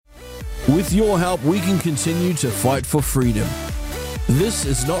With your help, we can continue to fight for freedom. This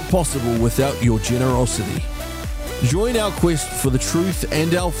is not possible without your generosity. Join our quest for the truth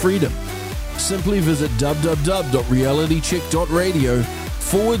and our freedom. Simply visit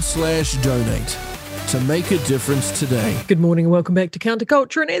www.realitycheck.radio/donate to make a difference today. Good morning and welcome back to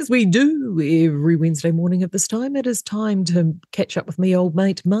Counterculture. And as we do every Wednesday morning at this time, it is time to catch up with me old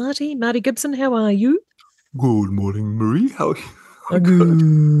mate Marty. Marty Gibson, how are you? Good morning, Maree. How are you?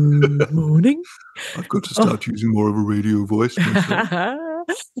 Good morning. I've got to start using more of a radio voice myself.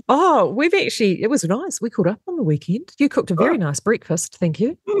 It was nice. We caught up on the weekend. You cooked a very nice breakfast, thank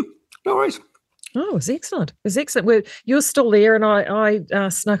you. No worries. Oh, it was excellent. You're still there, and I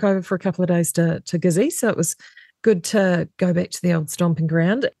snuck over for a couple of days to Gizzy, so it was good to go back to the old stomping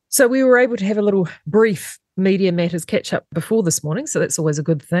ground. So we were able to have a little brief Media Matters catch-up before this morning, so that's always a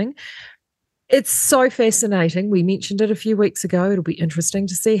good thing. It's so fascinating. We mentioned it a few weeks ago. It'll be interesting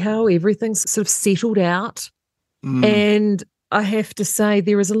to see how everything's sort of settled out. And I have to say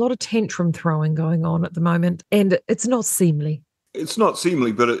there is a lot of tantrum throwing going on at the moment, and it's not seemly. It's not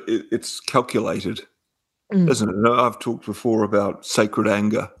seemly, but it's calculated, isn't it? I've talked before about sacred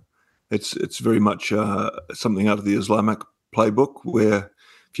anger. It's very much something out of the Islamic playbook, where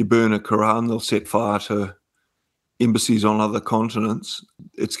if you burn a Quran, they'll set fire to embassies on other continents.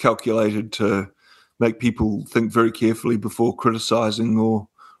 It's calculated to make people think very carefully before criticizing or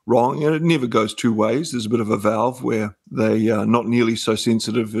wrong, and it never goes two ways. There's a bit of a valve where they are not nearly so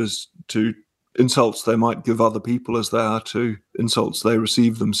sensitive as to insults they might give other people as they are to insults they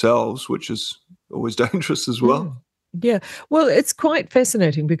receive themselves, which is always dangerous as well. Yeah. Well, it's quite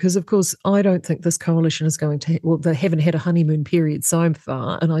fascinating because, of course, I don't think this coalition is going to, they haven't had a honeymoon period so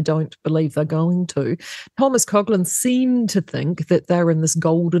far, and I don't believe they're going to. Thomas Coughlan seemed to think that they're in this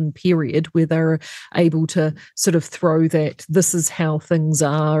golden period where they're able to sort of throw that this is how things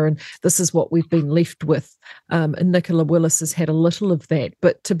are and this is what we've been left with. And Nicola Willis has had a little of that.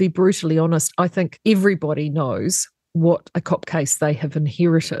 But to be brutally honest, I think everybody knows what a cop case they have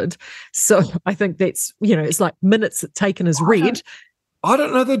inherited. So I think that's, it's like minutes taken as read. I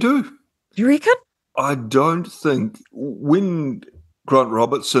don't know they do. You reckon? I don't think. When Grant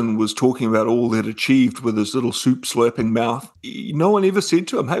Robertson was talking about all that achieved with his little soup-slurping mouth, no one ever said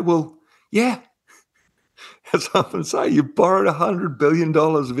to him, hey, well, yeah, as I often say, you borrowed $100 billion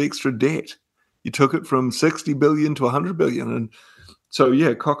of extra debt. You took it from $60 billion to $100 billion. And so,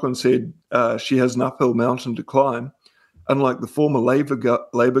 yeah, Coughlan said she has an uphill mountain to climb. Unlike the former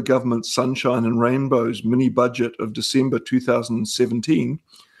Labour government's Sunshine and Rainbows mini-budget of December 2017,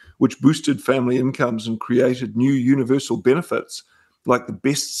 which boosted family incomes and created new universal benefits like the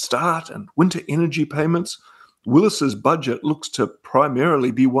Best Start and winter energy payments, Willis's budget looks to primarily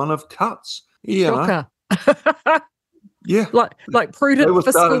be one of cuts. Shocker. Yeah. Like prudent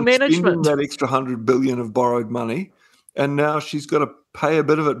fiscal management. That extra $100 billion of borrowed money, and now she's got to pay a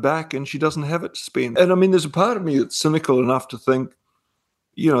bit of it back and she doesn't have it to spend. And I mean, there's a part of me that's cynical enough to think,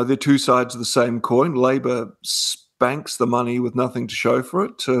 they're two sides of the same coin. Labour spanks the money with nothing to show for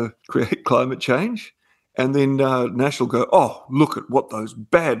it to create climate change. And then National go, oh, look at what those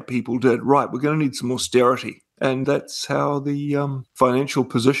bad people did. Right, we're going to need some austerity. And that's how the financial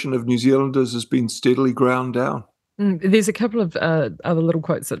position of New Zealanders has been steadily ground down. There's a couple of other little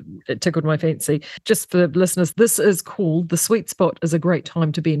quotes that tickled my fancy. Just for listeners, this is called "The Sweet Spot is a Great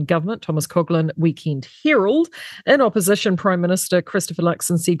Time to Be in Government." Thomas Coughlan, Weekend Herald. In opposition, Prime Minister Christopher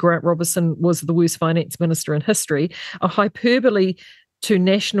Luxon said Grant Robertson was the worst finance minister in history. A hyperbole to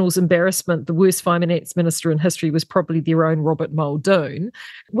National's embarrassment, the worst finance minister in history was probably their own Robert Muldoon.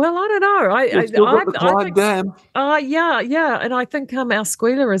 Well, I don't know. I think, yeah, and I think our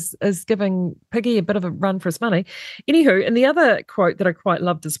squealer is giving Piggy a bit of a run for his money. Anywho, and the other quote that I quite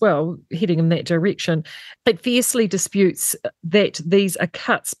loved as well, heading in that direction, it fiercely disputes that these are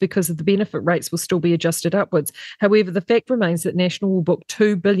cuts because of the benefit rates will still be adjusted upwards. However, the fact remains that National will book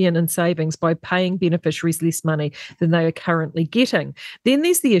 $2 billion in savings by paying beneficiaries less money than they are currently getting. Then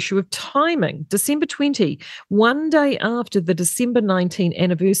there's the issue of timing. December 20, one day after the December 19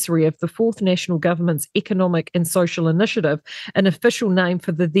 anniversary of the fourth National Government's Economic and Social Initiative, an official name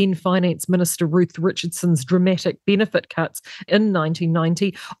for the then Finance Minister Ruth Richardson's dramatic benefit cuts in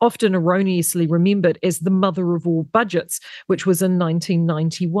 1990, often erroneously remembered as the mother of all budgets, which was in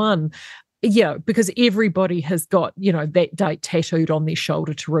 1991. Yeah, because everybody has got, that date tattooed on their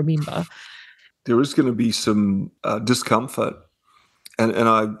shoulder to remember. There is going to be some discomfort. And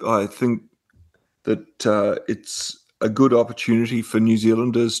I think that it's a good opportunity for New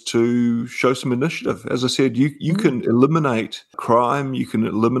Zealanders to show some initiative. As I said, you can eliminate crime, you can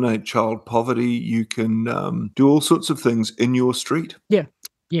eliminate child poverty, you can do all sorts of things in your street. Yeah,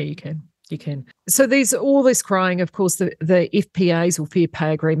 you can. You can. So all this crying, of course, the FPAs or fair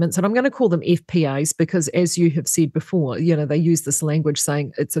pay agreements, and I'm going to call them FPAs because, as you have said before, they use this language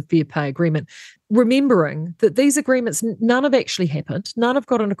saying it's a fair pay agreement. Remembering that these agreements, none have actually happened. None have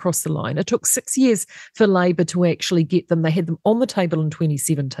gotten across the line. It took 6 years for Labor to actually get them. They had them on the table in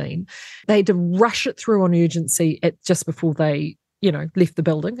 2017. They had to rush it through on urgency just before they left the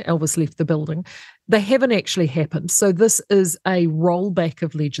building. Elvis left the building. They haven't actually happened. So this is a rollback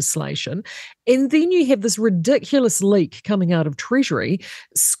of legislation. And then you have this ridiculous leak coming out of Treasury,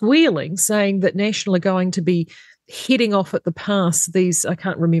 squealing, saying that National are going to be heading off at the pass, I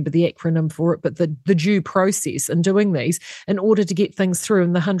can't remember the acronym for it, but the due process in doing these in order to get things through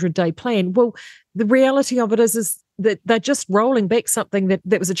in the 100-day plan. Well, the reality of it is that they're just rolling back something that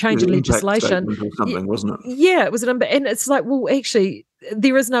was a change in legislation. Or something, wasn't it? Yeah, it was and it's like, well, actually,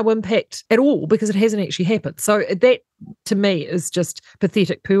 there is no impact at all because it hasn't actually happened. So that, to me, is just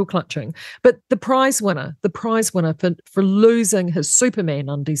pathetic pearl clutching. But the prize winner for losing his Superman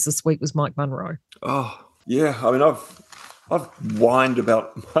undies this week was Mike Munro. Oh, yeah. I mean, I've whined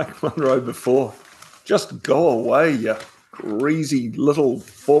about Mike Munro before. Just go away, you greasy little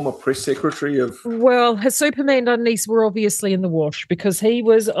former press secretary of... Well, his Superman undies were obviously in the wash because he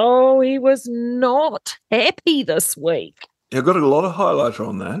was not happy this week. Yeah, I got a lot of highlighter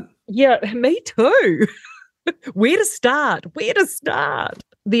on that. Yeah, me too. Where to start?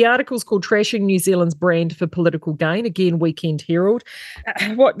 The article's called Trashing New Zealand's Brand for Political Gain. Again, Weekend Herald.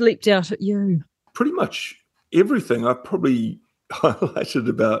 What leapt out at you? Pretty much everything. I probably highlighted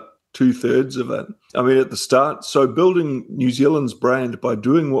about 2/3 of it. I mean, at the start, so building New Zealand's brand by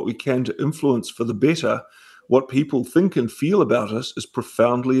doing what we can to influence for the better what people think and feel about us is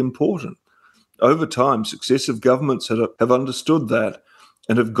profoundly important. Over time, successive governments have understood that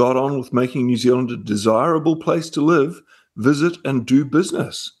and have got on with making New Zealand a desirable place to live, visit and do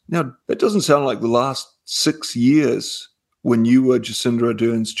business. Now, that doesn't sound like the last 6 years when you were Jacinda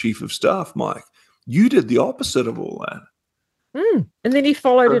Ardern's chief of staff, Mike. You did the opposite of all that. And then he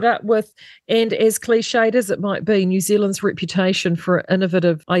followed it up with, and as cliched as it might be, New Zealand's reputation for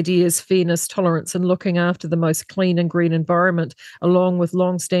innovative ideas, fairness, tolerance, and looking after the most clean and green environment, along with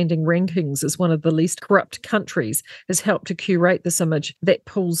long-standing rankings as one of the least corrupt countries, has helped to curate this image that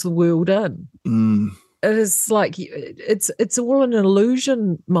pulls the world in. It is like, it's all an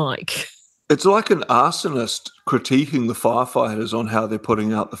illusion, Mike. It's like an arsonist critiquing the firefighters on how they're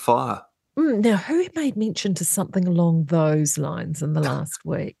putting out the fire. Now, who made mention to something along those lines in the last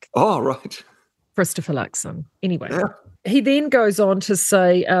week? Oh, right. Christopher Luxon. Anyway, yeah. He then goes on to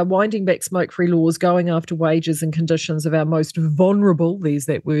say, winding back smoke-free laws, going after wages and conditions of our most vulnerable, there's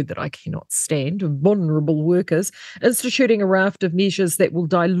that word that I cannot stand, vulnerable workers, instituting a raft of measures that will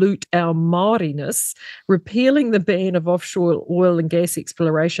dilute our Maree-ness, repealing the ban of offshore oil and gas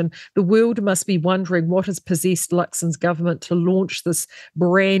exploration. The world must be wondering what has possessed Luxon's government to launch this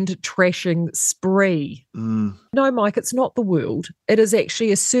brand trashing spree. No, Mike, it's not the world. It is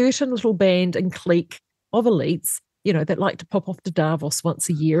actually a certain little band and clique of elites, that like to pop off to Davos once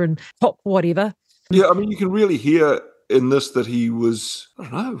a year and pop whatever. Yeah, I mean, you can really hear in this that he was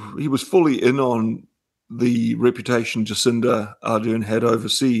fully in on the reputation Jacinda Ardern had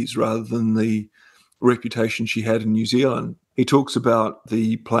overseas rather than the reputation she had in New Zealand. He talks about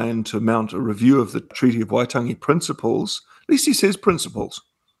the plan to mount a review of the Treaty of Waitangi principles. At least he says principles.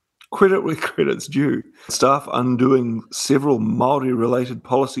 Credit where credit's due. Staff undoing several Māori-related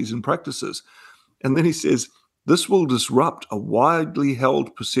policies and practices. And then he says, this will disrupt a widely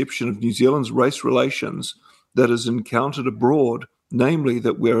held perception of New Zealand's race relations that is encountered abroad, namely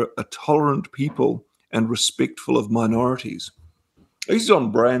that we're a tolerant people and respectful of minorities. He's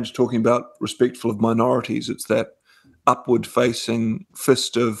on brand talking about respectful of minorities. It's that upward-facing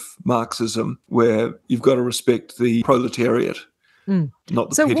fist of Marxism where you've got to respect the proletariat,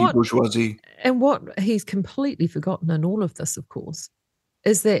 not the petty bourgeoisie. And what he's completely forgotten in all of this, of course,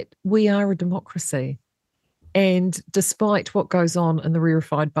 is that we are a democracy. And despite what goes on in the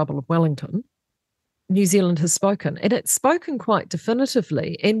rarefied bubble of Wellington, New Zealand has spoken, and it's spoken quite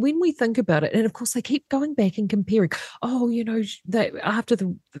definitively. And when we think about it, and of course they keep going back and comparing, that after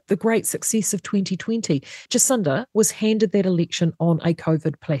the great success of 2020, Jacinda was handed that election on a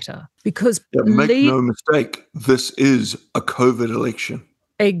COVID platter. Because make no mistake, this is a COVID election.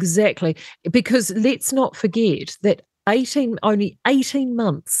 Exactly. Because let's not forget that only 18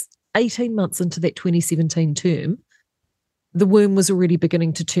 months into that 2017 term, the worm was already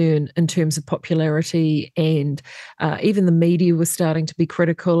beginning to turn in terms of popularity, and even the media was starting to be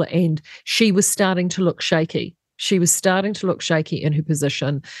critical, and she was starting to look shaky. She was starting to look shaky in her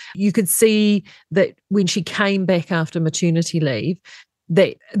position. You could see that when she came back after maternity leave,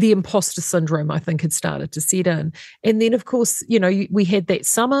 that the imposter syndrome, I think, had started to set in. And then, of course, we had that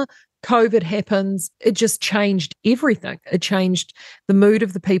summer, COVID happens, it just changed everything. It changed the mood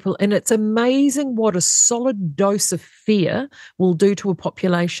of the people. And it's amazing what a solid dose of fear will do to a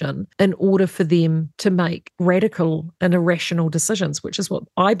population in order for them to make radical and irrational decisions, which is what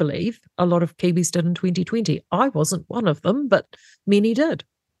I believe a lot of Kiwis did in 2020. I wasn't one of them, but many did.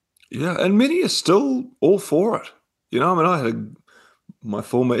 Yeah, and many are still all for it. I had my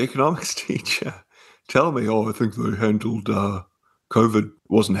former economics teacher tell me, I think they handled COVID.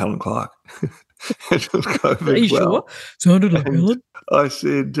 Wasn't Helen Clark. It was COVID. Are you sure? Sounded like Helen. I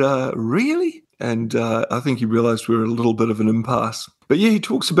said, really? And I think he realized we were a little bit of an impasse. But yeah, he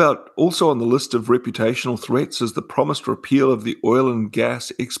talks about also on the list of reputational threats is the promised repeal of the oil and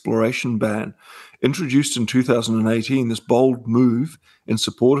gas exploration ban. Introduced in 2018, this bold move in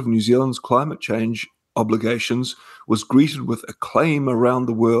support of New Zealand's climate change obligations was greeted with acclaim around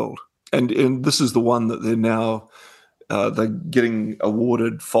the world. And this is the one that they're now they're getting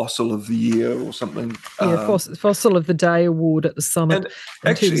awarded Fossil of the Year or something. Yeah, Fossil of the Day award at the summit. And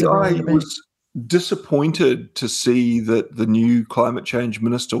actually, I was disappointed to see that the new climate change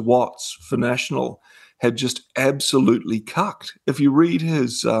minister, Watts, for National, had just absolutely cucked. If you read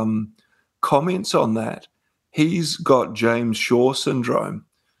his comments on that, he's got James Shaw syndrome,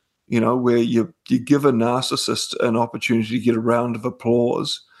 where you give a narcissist an opportunity to get a round of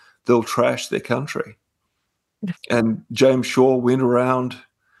applause, they'll trash their country. And James Shaw went around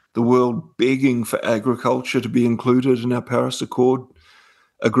the world begging for agriculture to be included in our Paris Accord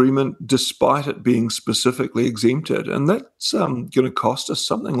agreement, despite it being specifically exempted. And that's going to cost us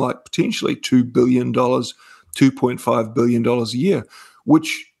something like potentially $2 billion, $2.5 billion a year,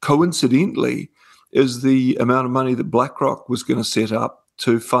 which coincidentally is the amount of money that BlackRock was going to set up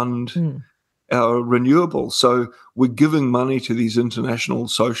to fund our renewables. So we're giving money to these international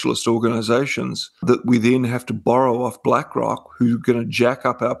socialist organizations that we then have to borrow off BlackRock, who are going to jack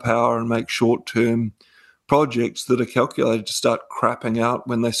up our power and make short-term projects that are calculated to start crapping out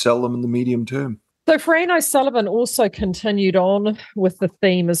when they sell them in the medium term. So Fran O'Sullivan also continued on with the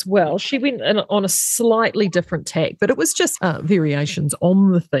theme as well. She went on a slightly different tack, but it was just variations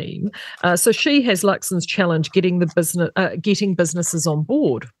on the theme. So she has Luxon's challenge getting businesses on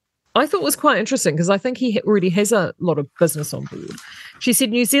board. I thought was quite interesting because I think he already has a lot of business on board. She said,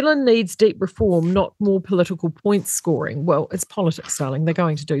 New Zealand needs deep reform, not more political point scoring. Well, it's politics, darling. They're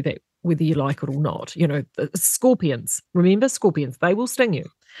going to do that whether you like it or not. Scorpions. Remember, scorpions, they will sting you.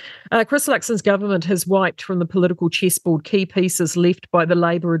 Chris Luxon's government has wiped from the political chessboard key pieces left by the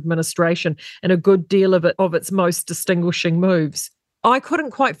Labour administration and a good deal of its most distinguishing moves. I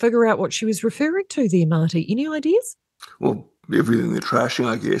couldn't quite figure out what she was referring to there, Marty. Any ideas? Well, everything they're trashing,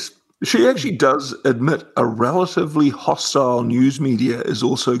 I guess. She actually does admit a relatively hostile news media is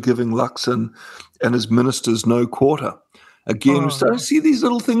also giving Luxon and his ministers no quarter. Again, we're starting to see these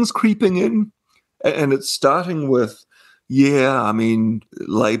little things creeping in, and it's starting with,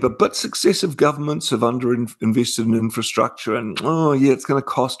 Labour, but successive governments have underinvested in infrastructure, and, it's going to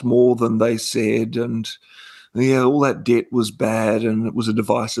cost more than they said, and, all that debt was bad, and it was a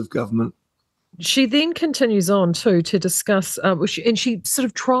divisive government. She then continues on to discuss, and she sort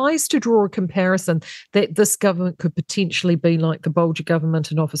of tries to draw a comparison that this government could potentially be like the Bolger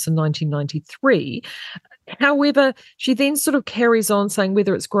government in office in 1993. However, she then sort of carries on saying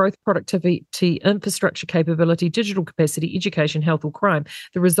whether it's growth, productivity, infrastructure capability, digital capacity, education, health or crime,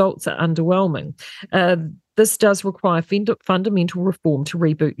 the results are underwhelming. This does require fundamental reform to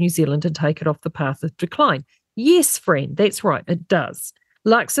reboot New Zealand and take it off the path of decline. Yes, friend, that's right, it does.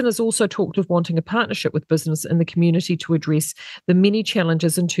 Luxon has also talked of wanting a partnership with business and the community to address the many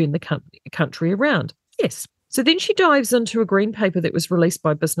challenges and turn the country around. Yes. So then she dives into a green paper that was released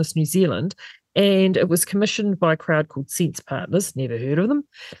by Business New Zealand, and it was commissioned by a crowd called Sense Partners, never heard of them,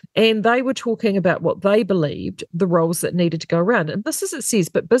 and they were talking about what they believed the roles that needed to go around. And this is, it says,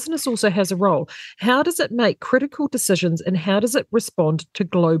 but business also has a role. How does it make critical decisions and how does it respond to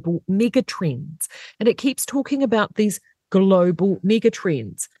global megatrends? And it keeps talking about these global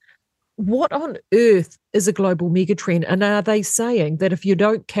megatrends. What on earth is a global megatrend? And are they saying that if you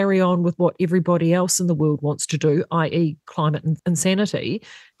don't carry on with what everybody else in the world wants to do, i.e. climate insanity,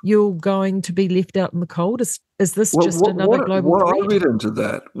 you're going to be left out in the cold? Is this just another global threat? What I read into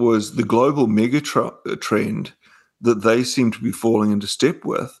that was the global megatrend that they seem to be falling into step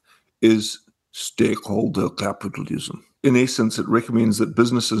with is stakeholder capitalism. In essence, it recommends that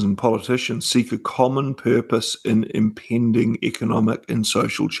businesses and politicians seek a common purpose in impending economic and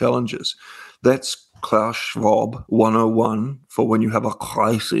social challenges. That's Klaus Schwab 101 for when you have a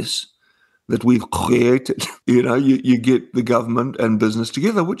crisis. that we've created. You get the government and business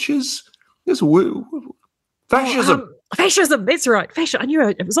together, which is fascism. Fascism, that's right. I knew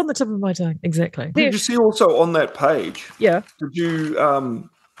it was on the tip of my tongue. Exactly. Did you see also on that page? Yeah. Did you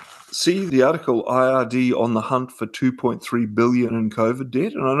see the article IRD on the hunt for 2.3 billion in COVID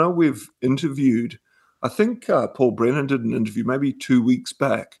debt? And I know we've interviewed, I think Paul Brennan did an interview maybe 2 weeks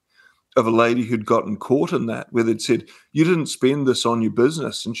back of a lady who'd gotten caught in that, where they'd said, you didn't spend this on your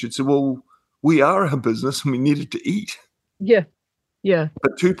business. And she'd say, well, we are a business and we needed to eat. Yeah. Yeah.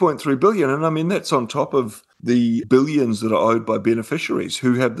 But 2.3 billion, and I mean, that's on top of the billions that are owed by beneficiaries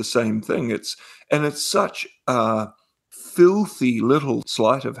who have the same thing. It's such a filthy little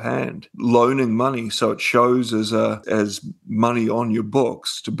sleight of hand, loaning money so it shows as money on your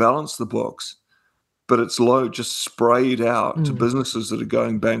books to balance the books, but it's just sprayed out to businesses that are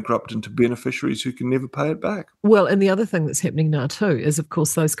going bankrupt and to beneficiaries who can never pay it back. Well, and the other thing that's happening now too is, of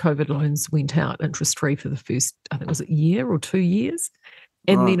course, those COVID loans went out interest-free for the first, I think, was it year or 2 years?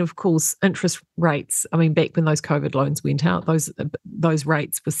 And then, of course, interest rates, I mean, back when those COVID loans went out, those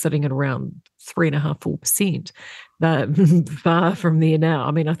rates were sitting at around 3.5%, 4%. They're far from there now. I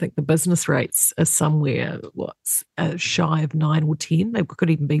mean, I think the business rates are somewhere, shy of 9 or 10. They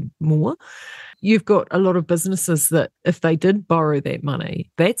could even be more. You've got a lot of businesses that if they did borrow that money,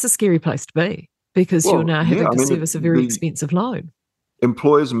 that's a scary place to be, because you're now having to service a very expensive loan.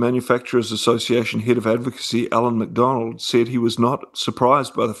 Employers and Manufacturers Association Head of Advocacy, Alan McDonald, said he was not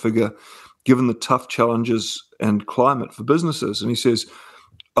surprised by the figure, given the tough challenges and climate for businesses. And he says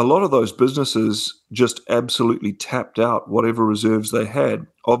a lot of those businesses just absolutely tapped out whatever reserves they had,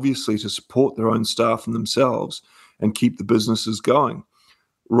 obviously to support their own staff and themselves and keep the businesses going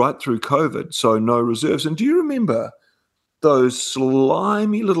right through COVID. So no reserves. And do you remember those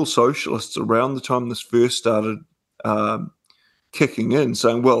slimy little socialists around the time this first started kicking in,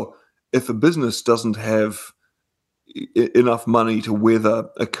 saying, well, if a business doesn't have enough money to weather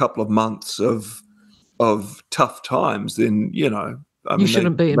a couple of months of tough times, then, you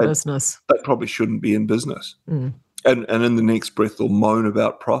shouldn't be in business. They probably shouldn't be in business. And in the next breath, they'll moan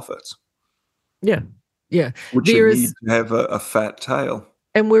about profits. Yeah, yeah. Which you need to have a fat tail.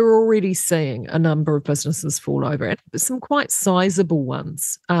 And we're already seeing a number of businesses fall over, and some quite sizable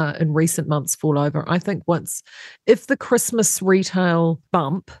ones in recent months fall over. I think if the Christmas retail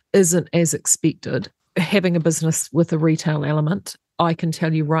bump isn't as expected, having a business with a retail element, I can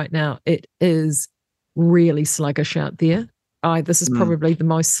tell you right now, it is really sluggish out there. This is probably the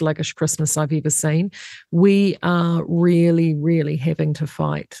most sluggish Christmas I've ever seen. We are really, really having to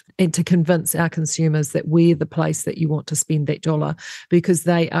fight and to convince our consumers that we're the place that you want to spend that dollar, because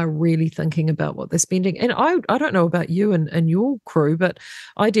they are really thinking about what they're spending. And I don't know about you and your crew, but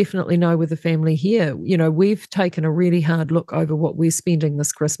I definitely know with the family here, we've taken a really hard look over what we're spending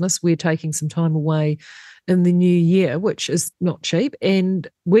this Christmas. We're taking some time away in the new year, which is not cheap, and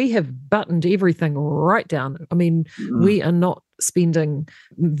we have buttoned everything right down. I mean, we are not spending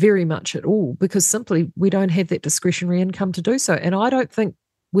very much at all, because simply we don't have that discretionary income to do so. And I don't think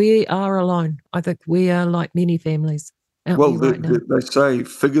we are alone. I think we are like many families out there right now. They say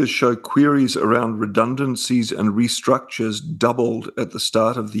figures show queries around redundancies and restructures doubled at the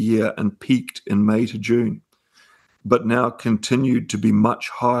start of the year and peaked in May to June, but now continued to be much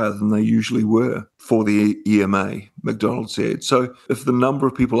higher than they usually were for the EMA, McDonald said. So if the number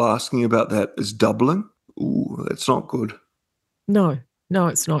of people asking about that is doubling, that's not good. No,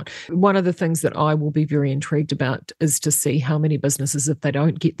 it's not. One of the things that I will be very intrigued about is to see how many businesses, if they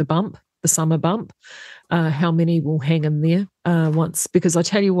don't get the summer bump, how many will hang in there once. Because I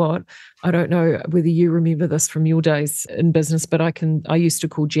tell you what, I don't know whether you remember this from your days in business, but I used to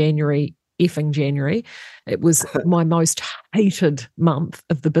call January effing January. It was my most hated month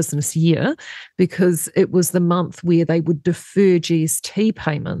of the business year, because it was the month where they would defer GST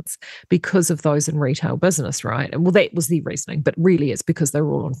payments because of those in retail business, right? And well, that was the reasoning, but really it's because they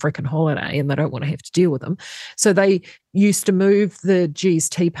were all on frickin' holiday and they don't want to have to deal with them. So they used to move the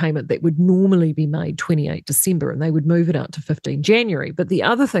GST payment that would normally be made 28 December, and they would move it out to 15 January. But the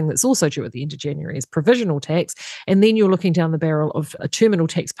other thing that's also due at the end of January is provisional tax. And then you're looking down the barrel of terminal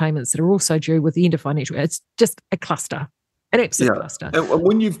tax payments that are also due with the end of financial year. It's just a cluster, an absolute cluster. And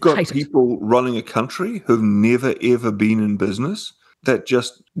when you've got people running a country who've never, ever been in business, that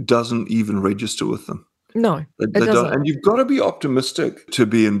just doesn't even register with them. No, it doesn't. And you've got to be optimistic to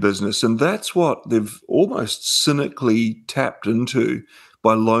be in business. And that's what they've almost cynically tapped into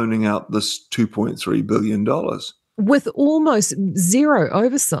by loaning out this $2.3 billion. With almost zero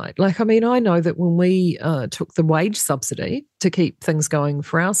oversight. Like, I mean, I know that when we took the wage subsidy to keep things going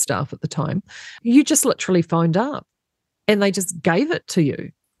for our staff at the time, you just literally phoned up and they just gave it to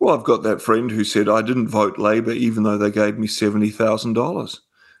you. Well, I've got that friend who said, I didn't vote Labour even though they gave me $70,000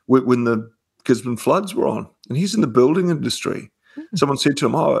 when the Gisborne floods were on. And he's in the building industry. Someone said to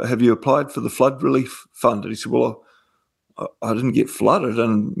him, oh, have you applied for the flood relief fund? And he said, well, I didn't get flooded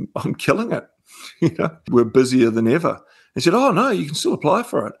and I'm killing it. We're busier than ever. He said, oh, no, you can still apply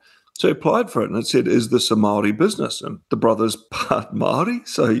for it. So he applied for it and it said, is this a Māori business? And the brother's part Māori,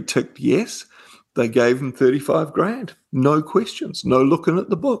 so he ticked yes. They gave him 35 grand, no questions, no looking at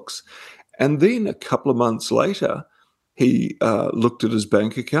the books. And then a couple of months later, he looked at his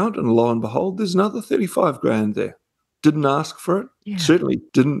bank account and lo and behold, there's another 35 grand there. Didn't ask for it, certainly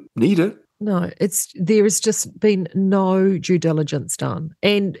didn't need it. No, there has just been no due diligence done,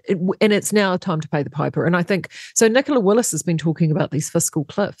 and it's now time to pay the piper. And I think so. Nicola Willis has been talking about these fiscal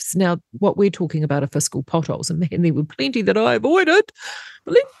cliffs. Now, what we're talking about are fiscal potholes, and man, there were plenty that I avoided.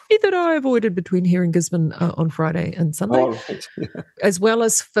 Between here and Gisborne on Friday and Sunday, right. As well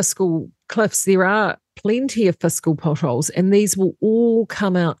as fiscal cliffs. There are plenty of fiscal potholes, and these will all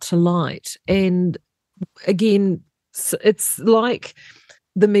come out to light. And again, it's like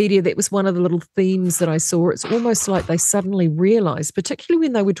the media, that was one of the little themes that I saw. It's almost like they suddenly realised, particularly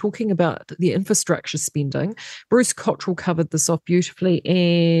when they were talking about the infrastructure spending. Bruce Cottrell covered this off beautifully,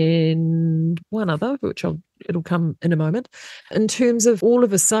 and one other, which it'll come in a moment, in terms of all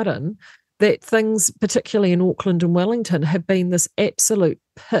of a sudden that things, particularly in Auckland and Wellington, have been this absolute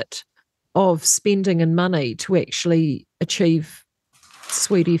pit of spending and money to actually achieve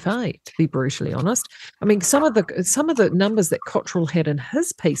sweet FA, to be brutally honest. I mean, some of the numbers that Cottrell had in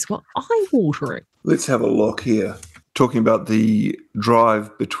his piece were eye-watering. Let's have a look here. Talking about the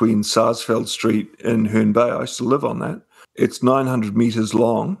drive between Sarsfield Street and Herne Bay. I used to live on that. It's 900 metres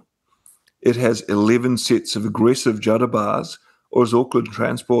long. It has 11 sets of aggressive judder bars, or as Auckland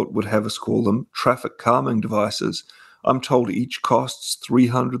Transport would have us call them, traffic calming devices. I'm told each costs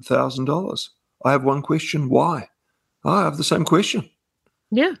 $300,000. I have one question. Why? I have the same question.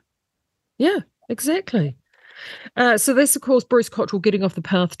 Yeah, exactly. So this, of course, Bruce Cottrell getting off the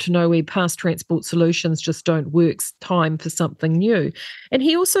path to nowhere. Past transport solutions just don't work. Time for something new. And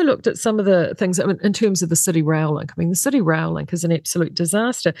he also looked at some of the things in terms of the City Rail Link. I mean, the City Rail Link is an absolute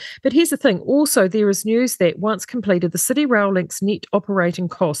disaster. But here's the thing. Also, there is news that once completed, the City Rail Link's net operating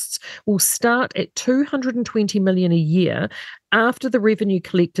costs will start at $220 million a year after the revenue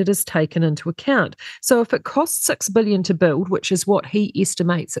collected is taken into account. So if it costs $6 billion to build, which is what he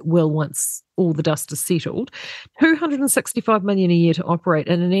estimates it will once all the dust is settled, $265 million a year to operate,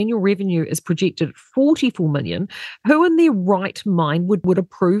 and an annual revenue is projected at $44 million, who in their right mind would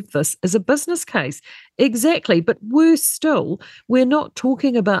approve this as a business case? Exactly. But worse still, we're not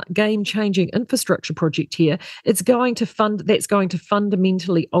talking about game-changing infrastructure project here. That's going to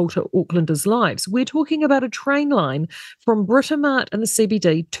fundamentally alter Aucklanders' lives. We're talking about a train line from Britomart in the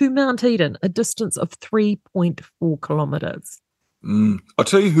CBD to Mount Eden, a distance of 3.4 kilometres. I'll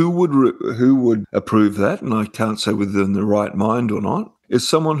tell you who would approve that, and I can't say whether they're in the right mind or not, is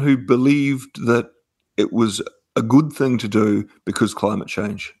someone who believed that it was a good thing to do because climate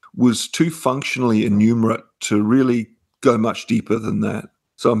change, was too functionally enumerate to really go much deeper than that.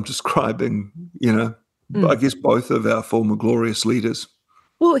 So I'm describing, I guess both of our former glorious leaders.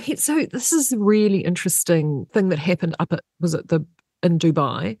 Well, so this is a really interesting thing that happened in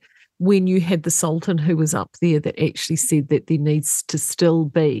Dubai, when you had the Sultan who was up there that actually said that there needs to still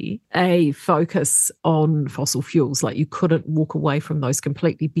be a focus on fossil fuels. Like, you couldn't walk away from those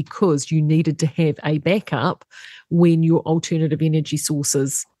completely because you needed to have a backup when your alternative energy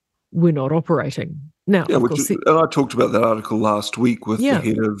sources were not operating. Now, and I talked about that article last week with the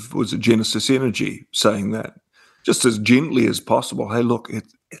head of, was it Genesis Energy, saying that just as gently as possible, hey, look,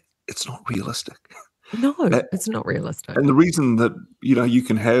 it's not realistic. No, it's not realistic. And the reason that, you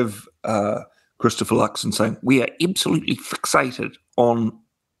can have Christopher Luxon saying, we are absolutely fixated on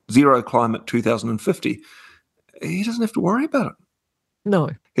zero climate 2050, he doesn't have to worry about it. No.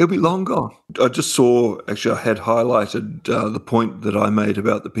 He'll be long gone. I just saw, actually, I had highlighted the point that I made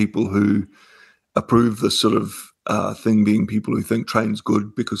about the people who approve this sort of thing being people who think train's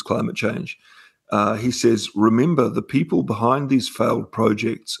good because climate change. He says, remember, the people behind these failed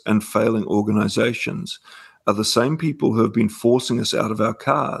projects and failing organisations are the same people who have been forcing us out of our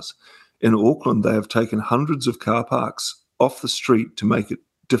cars. In Auckland, they have taken hundreds of car parks off the street to make it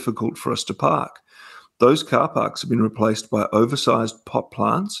difficult for us to park. Those car parks have been replaced by oversized pot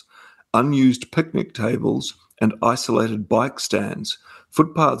plants, unused picnic tables, and isolated bike stands.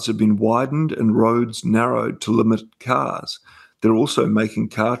 Footpaths have been widened and roads narrowed to limit cars. They're also making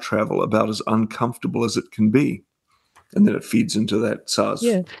car travel about as uncomfortable as it can be. And then it feeds into that SARS.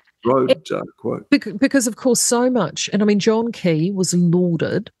 Yeah. Road quote. Because, of course, so much, and I mean, John Key was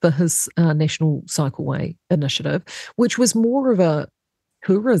lauded for his National Cycleway initiative, which was more of a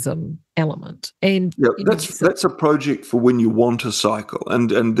tourism element. And yeah, that's a project for when you want to cycle, and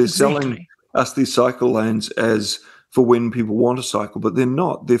they're selling us these cycle lanes as for when people want to cycle, but they're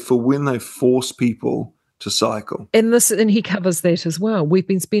not. They're for when they force people to cycle. And he covers that as well. We've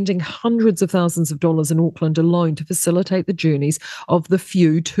been spending hundreds of thousands of dollars in Auckland alone to facilitate the journeys of the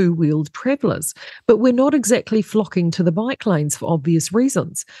few two-wheeled travellers. But we're not exactly flocking to the bike lanes for obvious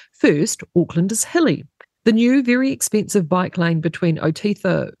reasons. First, Auckland is hilly. The new, very expensive bike lane between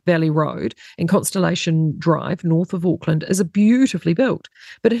Otitha Valley Road and Constellation Drive, north of Auckland, is beautifully built,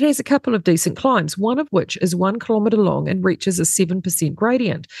 but it has a couple of decent climbs, one of which is 1 kilometre long and reaches a 7%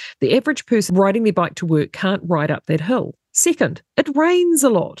 gradient. The average person riding their bike to work can't ride up that hill. Second, it rains a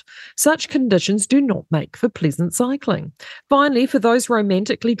lot. Such conditions do not make for pleasant cycling. Finally, for those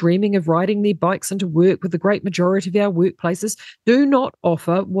romantically dreaming of riding their bikes into work, with the great majority of our workplaces do not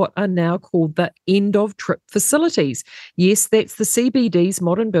offer what are now called the end-of-trip facilities. Yes, that's the CBD's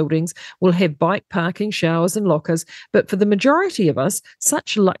modern buildings will have bike parking, showers and lockers, but for the majority of us,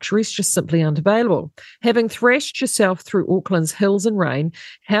 such luxuries just simply aren't available. Having thrashed yourself through Auckland's hills and rain,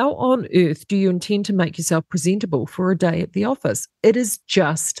 how on earth do you intend to make yourself presentable for a day at the office? It is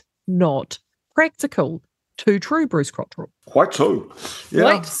just not practical. Too true, Bruce Cottrell. Quite so. Yeah.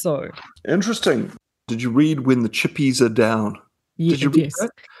 Quite so. Interesting. Did you read When the Chippies Are Down? Yeah, Did you read yes.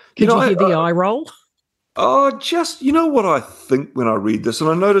 that? Did you hear the eye roll? Oh, just, you know what I think when I read this, and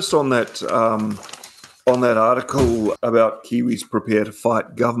I noticed on that article about Kiwis prepare to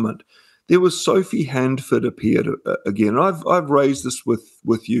fight government, there was Sophie Handford appeared again. I've raised this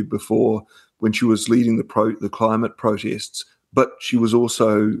with you before when she was leading the climate protests, but she was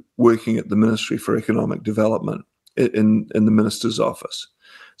also working at the Ministry for Economic Development in the minister's office.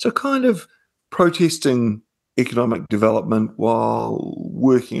 So kind of protesting economic development while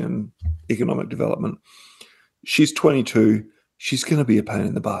working in economic development. She's 22. She's going to be a pain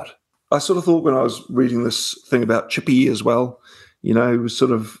in the butt. I sort of thought when I was reading this thing about Chippy as well, he was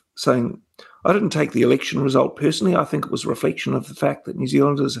sort of saying, I didn't take the election result personally. I think it was a reflection of the fact that New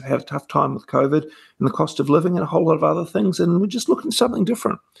Zealanders have had a tough time with COVID and the cost of living and a whole lot of other things, and we're just looking at something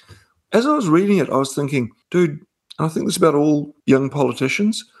different. As I was reading it, I was thinking, dude, I think this is about all young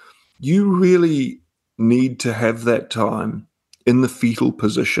politicians. You really need to have that time in the fetal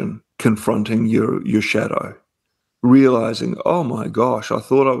position confronting your shadow, realizing, oh my gosh, I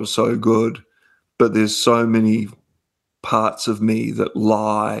thought I was so good, but there's so many parts of me that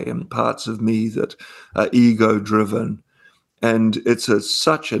lie and parts of me that are ego-driven. And it's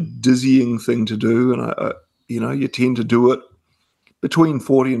such a dizzying thing to do. And, you tend to do it between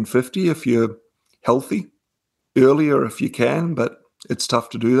 40 and 50 if you're healthy, earlier if you can, but it's tough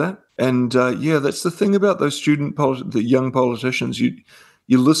to do that. And, that's the thing about those the young politicians. You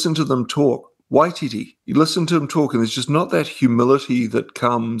listen to them talk. Waititi, you listen to them talk, and there's just not that humility that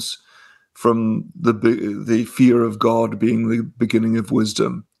comes from the fear of God being the beginning of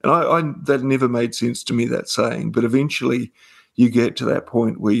wisdom. And I that never made sense to me, that saying, but eventually you get to that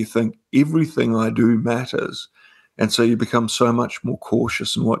point where you think everything I do matters, and so you become so much more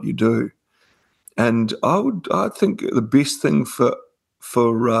cautious in what you do. And I think the best thing for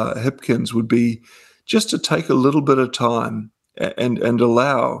Hipkins would be just to take a little bit of time and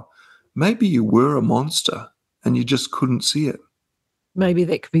allow, maybe you were a monster and you just couldn't see it. Maybe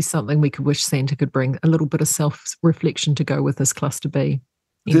that could be something we could wish Santa could bring, a little bit of self-reflection to go with this cluster B.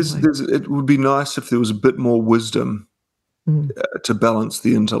 Anyway. It would be nice if there was a bit more wisdom to balance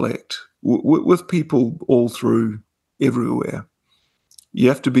the intellect with people all through everywhere. You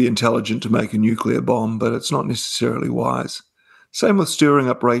have to be intelligent to make a nuclear bomb, but it's not necessarily wise. Same with stirring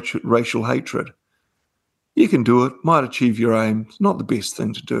up racial hatred. You can do it, might achieve your aim. It's not the best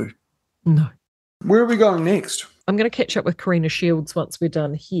thing to do. No. Where are we going next? I'm going to catch up with Karina Shields once we're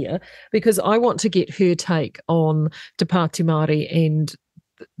done here, because I want to get her take on Te Pāti Maree and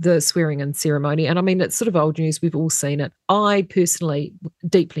the swearing-in ceremony. And I mean, it's sort of old news. We've all seen it. I personally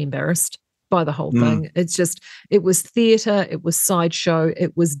deeply embarrassed by the whole thing. It's just, it was theatre, it was sideshow,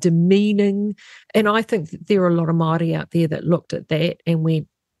 it was demeaning. And I think that there are a lot of Maree out there that looked at that and went,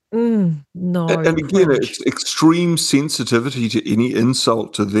 no. And again, it's extreme sensitivity to any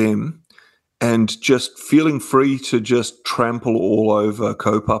insult to them, and just feeling free to just trample all over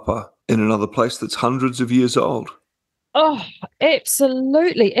kaupapa in another place that's hundreds of years old. Oh,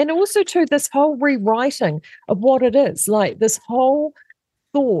 absolutely. And also, too, this whole rewriting of what it is, like this whole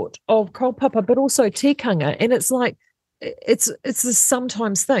thought of kaupapa, but also tikanga. And it's like, it's a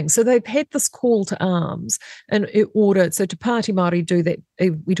sometimes thing. So they've had this call to arms in order, so Te Pāti Māori do that.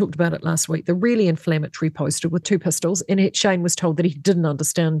 We talked about it last week, the really inflammatory poster with 2 pistols, and Shane was told that he didn't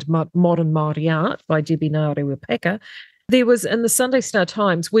understand modern Māori art by Debbie Ngārewa Paka. There was in the Sunday Star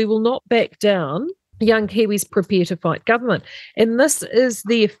Times, "We will not back down. Young Kiwis prepare to fight government." And this is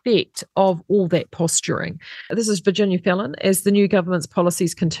the effect of all that posturing. This is Virginia Fallon. "As the new government's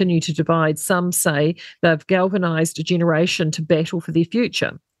policies continue to divide, some say they've galvanised a generation to battle for their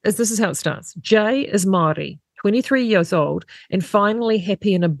future." This is how it starts. "Jay is Marty, 23 years old, and finally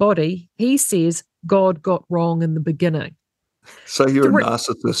happy in a body. He says God got wrong in the beginning." So you're a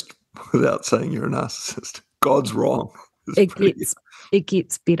narcissist without saying you're a narcissist. God's wrong. It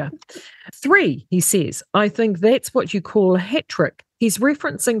gets better. 3, he says, "I think that's what you call a hat trick." He's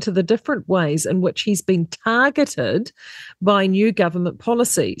referencing to the different ways in which he's been targeted by new government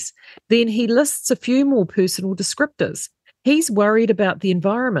policies. Then he lists a few more personal descriptors. He's worried about the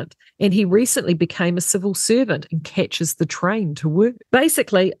environment, and he recently became a civil servant and catches the train to work.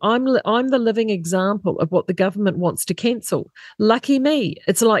 Basically, I'm the living example of what the government wants to cancel. Lucky me.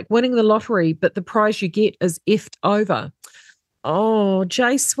 It's like winning the lottery, but the prize you get is effed over. Oh,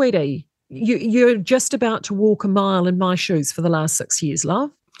 Jay, sweetie, you're just about to walk a mile in my shoes for the last 6 years, love.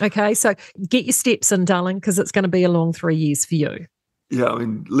 Okay, so get your steps in, darling, because it's going to be a long 3 years for you. Yeah, I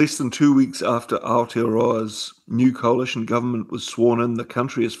mean, less than 2 weeks after Aotearoa's new coalition government was sworn in, the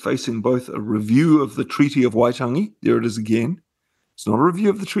country is facing both a review of the Treaty of Waitangi. There it is again. It's not a review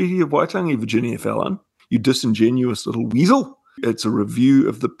of the Treaty of Waitangi, Virginia Fallon, you disingenuous little weasel. It's a review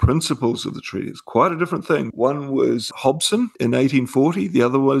of the principles of the treaty. It's quite a different thing. One was Hobson in 1840. The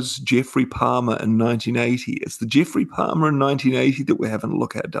other was Geoffrey Palmer in 1980. It's the Geoffrey Palmer in 1980 that we're having a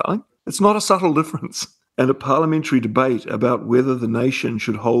look at, darling. It's not a subtle difference. And a parliamentary debate about whether the nation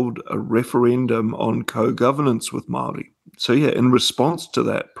should hold a referendum on co-governance with Maree. So yeah, in response to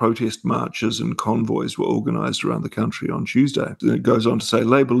that, protest marches and convoys were organised around the country on Tuesday. And it goes on to say,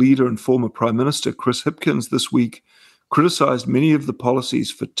 Labour leader and former Prime Minister Chris Hipkins this week criticised many of the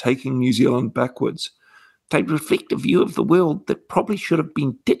policies for taking New Zealand backwards. They reflect a view of the world that probably should have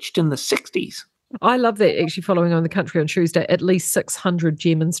been ditched in the 60s. I love that, actually, following on the country on Tuesday, at least 600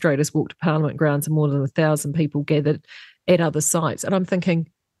 demonstrators walked to Parliament grounds and more than 1,000 people gathered at other sites. And I'm thinking,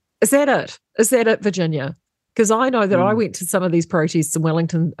 is that it? Is that it, Virginia? Because I know that I went to some of these protests in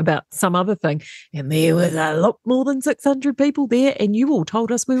Wellington about some other thing, and there was a lot more than 600 people there, and you all told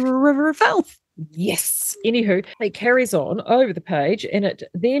us we were a river of filth. Yes. Anywho, it carries on over the page, and it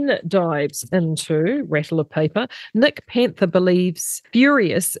then dives into rattle of paper. Nick Panther believes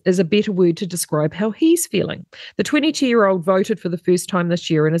furious is a better word to describe how he's feeling. The 22-year-old voted for the first time this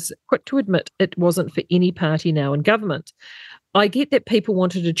year and is quick to admit it wasn't for any party now in government. I get that people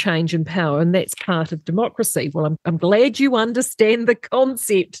wanted a change in power, and that's part of democracy. Well, I'm glad you understand the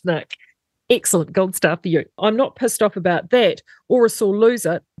concept, Nick. Excellent, gold star for you. I'm not pissed off about that or a sore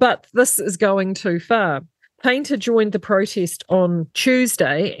loser, but this is going too far. Painter joined the protest on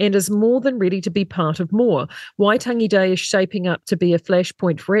Tuesday and is more than ready to be part of more. Waitangi Day is shaping up to be a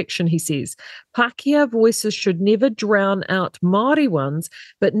flashpoint for action, he says. Pākehā voices should never drown out Māori ones,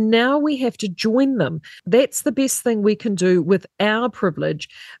 but now we have to join them. That's the best thing we can do with our privilege.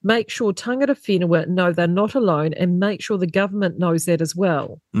 Make sure tangata whenua know they're not alone, and make sure the government knows that as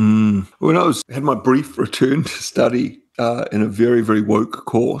well. When I had my brief return to study in a very, very woke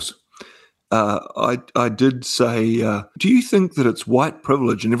course, I did say, do you think that it's white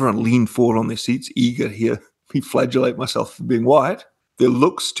privilege? And everyone leaned forward on their seats, eager to hear me flagellate myself for being white. Their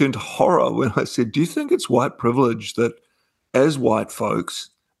looks turned to horror when I said, do you think it's white privilege that as white folks,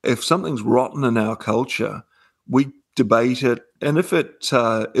 if something's rotten in our culture, we debate it, and if it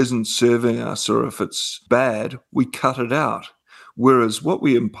isn't serving us or if it's bad, we cut it out? Whereas what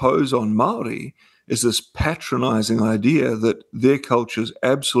we impose on Māori is this patronizing idea that their culture is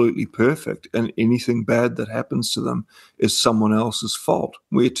absolutely perfect and anything bad that happens to them is someone else's fault.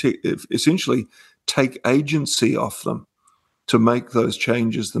 We essentially take agency off them to make those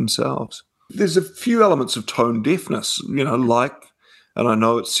changes themselves. There's a few elements of tone deafness, like, and I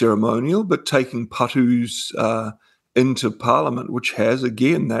know it's ceremonial, but taking patus into Parliament, which has,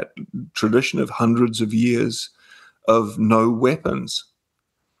 again, that tradition of hundreds of years of no weapons.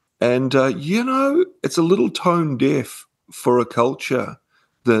 And, it's a little tone deaf for a culture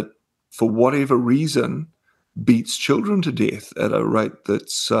that, for whatever reason, beats children to death at a rate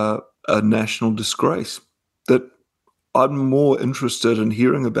that's a national disgrace, that I'm more interested in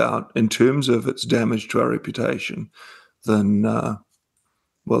hearing about in terms of its damage to our reputation than, the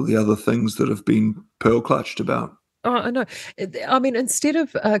other things that have been pearl-clutched about. Oh, I know. I mean, instead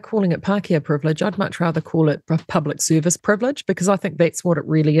of calling it Pākehā privilege, I'd much rather call it public service privilege, because I think that's what it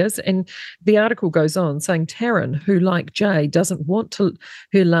really is. And the article goes on saying Taryn, who, like Jay, doesn't want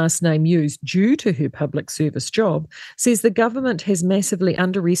her last name used due to her public service job, says the government has massively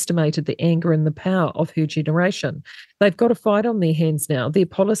underestimated the anger and the power of her generation. They've got a fight on their hands now. Their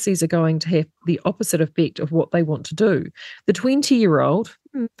policies are going to have the opposite effect of what they want to do. The 20-year-old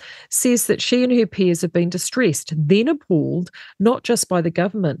says that she and her peers have been distressed, then appalled, not just by the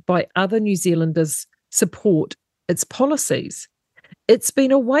government, by other New Zealanders' support its policies. It's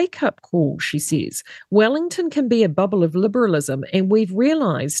been a wake-up call, she says. Wellington can be a bubble of liberalism, and we've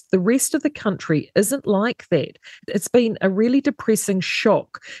realised the rest of the country isn't like that. It's been a really depressing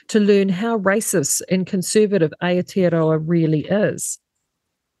shock to learn how racist and conservative Aotearoa really is.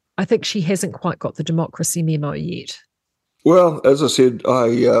 I think she hasn't quite got the democracy memo yet. Well, as I said, I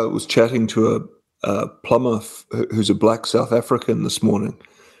was chatting to a plumber who's a black South African this morning,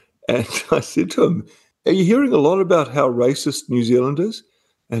 and I said to him, "Are you hearing a lot about how racist New Zealand is?"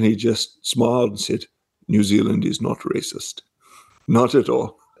 And he just smiled and said, "New Zealand is not racist, not at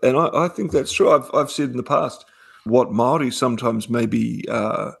all." And I think that's true. I've said in the past what Marty sometimes maybe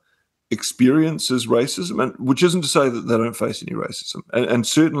experiences racism, and which isn't to say that they don't face any racism, and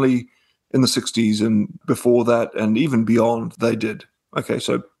certainly in the 60s and before that and even beyond, they did. Okay,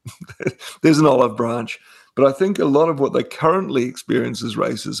 so there's an olive branch. But I think a lot of what they currently experience as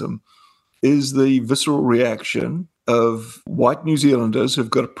racism is the visceral reaction of white New Zealanders who've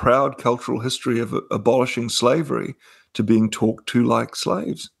got a proud cultural history of abolishing slavery to being talked to like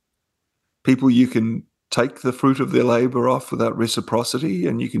slaves. People you can take the fruit of their labour off without reciprocity,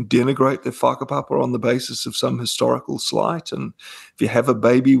 and you can denigrate their whakapapa on the basis of some historical slight. And if you have a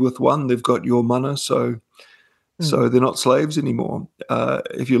baby with one, they've got your mana, so they're not slaves anymore.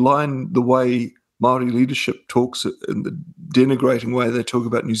 If you line the way Māori leadership talks in the denigrating way they talk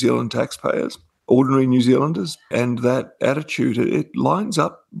about New Zealand taxpayers, ordinary New Zealanders, and that attitude, it lines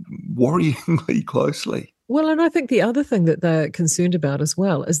up worryingly closely. Well, and I think the other thing that they're concerned about as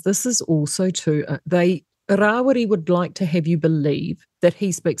well is this is also Rawiri would like to have you believe that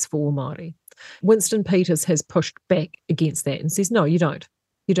he speaks for Māori. Winston Peters has pushed back against that and says, no, you don't.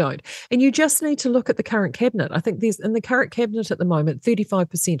 You don't. And you just need to look at the current cabinet. I think there's, in the current cabinet at the moment,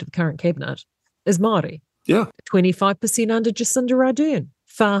 35% of the current cabinet is Māori. Yeah. 25% under Jacinda Ardern,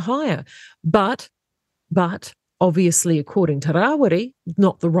 far higher. But obviously, according to Rawiri,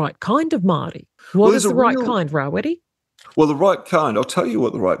 not the right kind of Māori. What is the right kind, Rawiri? Well, the right kind, I'll tell you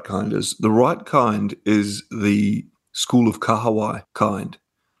what the right kind is. The right kind is the School of Kahawai kind,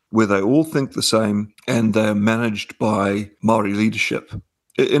 where they all think the same and they're managed by Māori leadership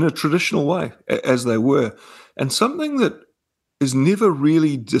in a traditional way, as they were. And something that is never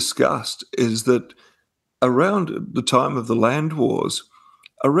really discussed is that around the time of the land wars,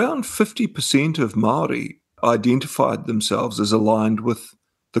 around 50% of Māori identified themselves as aligned with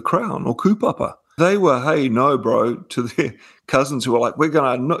the Crown or kupapa. They were, hey, no, bro, to their cousins who were like, we're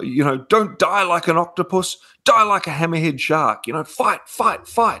going to, don't die like an octopus, die like a hammerhead shark, fight, fight,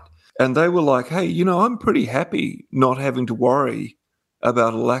 fight. And they were like, hey, I'm pretty happy not having to worry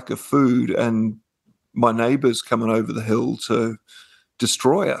about a lack of food and my neighbours coming over the hill to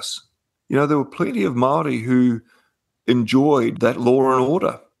destroy us. There were plenty of Māori who enjoyed that law and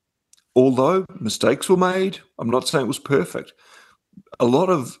order. Although mistakes were made, I'm not saying it was perfect. A lot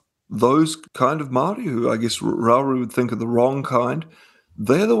of those kind of Māori, who I guess Rawiri would think are the wrong kind,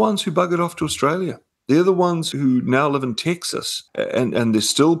 they're the ones who buggered off to Australia. They're the ones who now live in Texas, and they're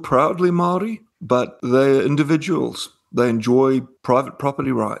still proudly Māori, but they're individuals. They enjoy private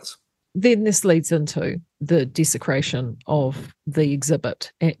property rights. Then this leads into the desecration of the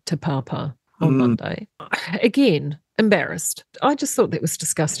exhibit at Te Papa on Monday. Again, embarrassed. I just thought that was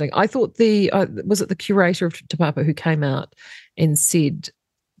disgusting. I thought was it the curator of Te Papa who came out and said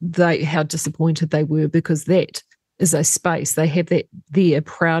how disappointed they were because that is a space. They have that there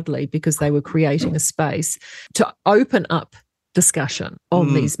proudly because they were creating a space to open up discussion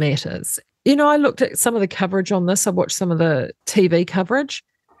on these matters. I looked at some of the coverage on this. I watched some of the TV coverage.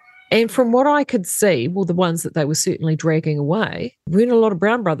 And from what I could see, well, the ones that they were certainly dragging away, weren't a lot of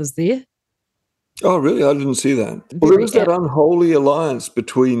Brown brothers there. Oh, really? I didn't see that. Well, there was that unholy alliance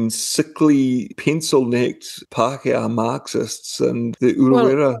between sickly, pencil-necked Pākehā Marxists and the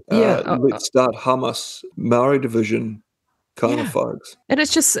Urewera, Let's Start Hamas, Maori division kind of folks. And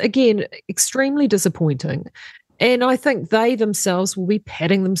it's just, again, extremely disappointing. And I think they themselves will be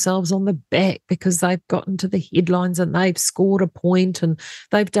patting themselves on the back because they've gotten to the headlines and they've scored a point and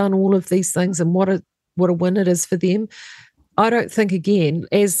they've done all of these things and what a win it is for them. I don't think, again,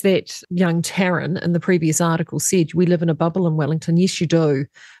 as that young Taryn in the previous article said, we live in a bubble in Wellington. Yes, you do.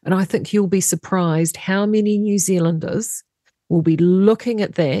 And I think you'll be surprised how many New Zealanders will be looking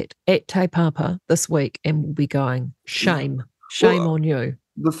at that at Te Papa this week and will be going, shame, shame on you.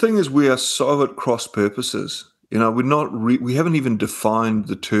 The thing is, we are so at cross purposes. We haven't even defined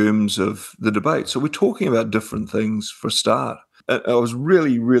the terms of the debate. So we're talking about different things for a start. I was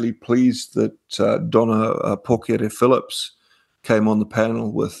really, really pleased that Donna Porchetta-Phillips came on the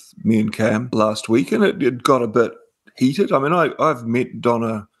panel with me and Cam last week, and it got a bit heated. I mean, I've met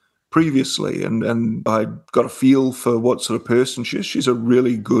Donna previously, and I got a feel for what sort of person she is. She's a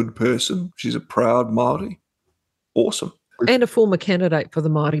really good person. She's a proud Māori. Awesome. And a former candidate for the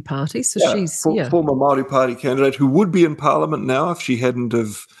Marty Party. So she's former Marty Party candidate who would be in Parliament now if she hadn't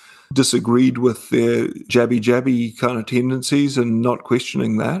have disagreed with their jabby kind of tendencies and not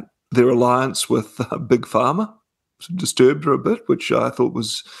questioning that. Their alliance with Big Pharma disturbed her a bit, which I thought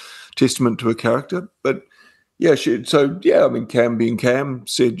was testament to her character. But Cam being Cam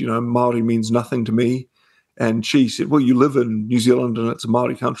said, Māori means nothing to me. And she said, well, you live in New Zealand and it's a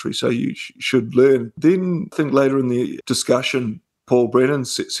Māori country, so you should learn. Then I think later in the discussion, Paul Brennan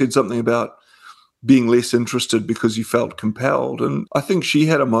said something about being less interested because he felt compelled. And I think she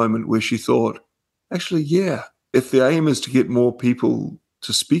had a moment where she thought, actually, yeah, if the aim is to get more people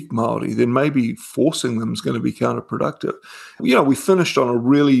to speak Māori, then maybe forcing them is going to be counterproductive. We finished on a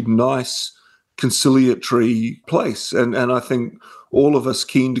really nice conciliatory place. And I think all of us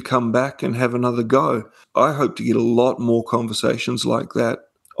keen to come back and have another go. I hope to get a lot more conversations like that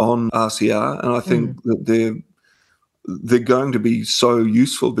on RCR. And I think that they're going to be so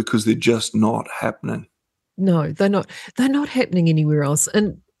useful because they're just not happening. No, they're not. They're not happening anywhere else.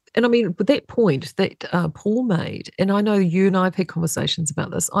 And I mean, with that point that Paul made, and I know you and I have had conversations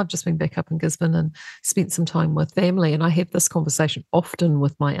about this. I've just been back up in Gisborne and spent some time with family, and I have this conversation often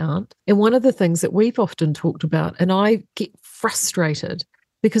with my aunt. And one of the things that we've often talked about, and I get frustrated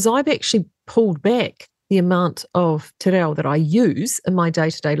because I've actually pulled back the amount of te reo that I use in my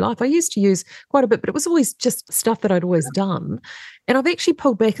day-to-day life. I used to use quite a bit, but it was always just stuff that I'd always done. And I've actually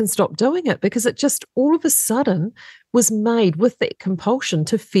pulled back and stopped doing it because it just all of a sudden was made with that compulsion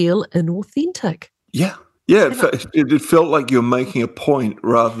to feel inauthentic. Yeah. Yeah, it felt like you're making a point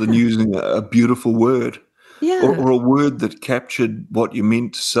rather than using a beautiful word or a word that captured what you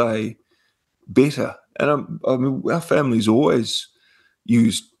meant to say better. And I mean, our family's always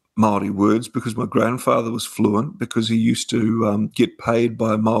used Māori words because my grandfather was fluent, because he used to get paid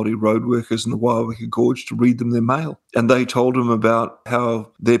by Māori road workers in the Waiwaka Gorge to read them their mail. And they told him about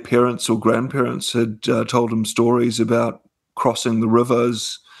how their parents or grandparents had told him stories about crossing the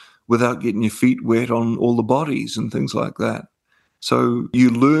rivers without getting your feet wet on all the bodies and things like that. So you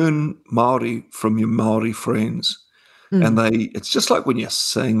learn Māori from your Māori friends. And it's just like when you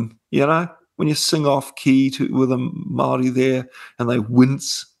sing, when you sing off key with a Māori there and they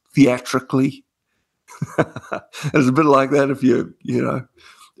wince theatrically. It's a bit like that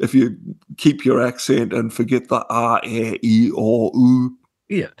if you keep your accent and forget the R, E, or U.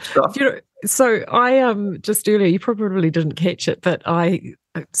 Yeah. So I just earlier, you probably didn't catch it, but I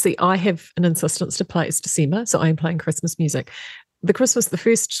have an insistence to play. It's December, so I am playing Christmas music. The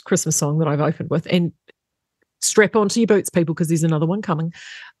first Christmas song that I've opened with, and strap onto your boots, people, because there's another one coming.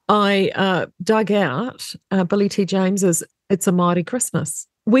 I dug out Billy T. James's "It's a Mighty Christmas."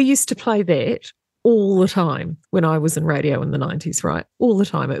 We used to play that all the time when I was in radio in the 90s, right? All the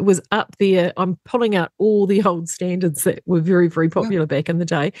time. It was up there. I'm pulling out all the old standards that were very, very popular back in the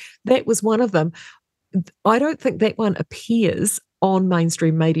day. That was one of them. I don't think that one appears on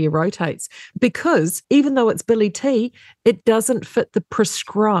mainstream media rotates because even though it's Billy T, it doesn't fit the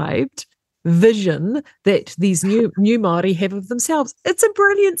prescribed vision that these new Māori have of themselves. It's a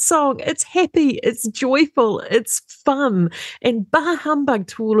brilliant song. It's happy. It's joyful. It's fun. And bah humbug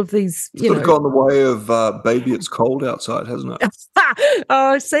to all of these. It's sort of gone the way of Baby It's Cold Outside, hasn't it?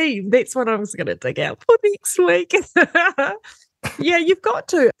 Oh, see, that's what I was going to dig out for next week. Yeah, you've got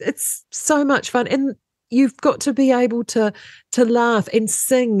to. It's so much fun. And you've got to be able to laugh and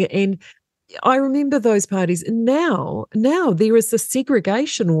sing. And I remember those parties. And now there is this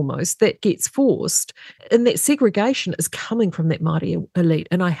segregation almost that gets forced, and that segregation is coming from that Māori elite.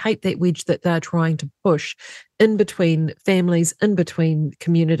 And I hate that wedge that they're trying to push in between families, in between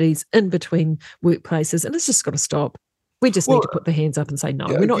communities, in between workplaces, and it's just got to stop. We just need to put the hands up and say, no,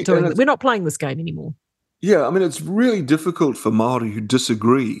 we're not playing this game anymore. Yeah, I mean, it's really difficult for Māori who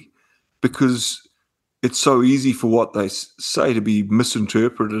disagree because it's so easy for what they say to be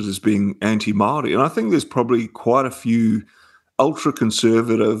misinterpreted as being anti-Māori. And I think there's probably quite a few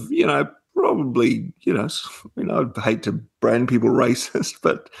ultra-conservative, probably, I'd hate to brand people racist,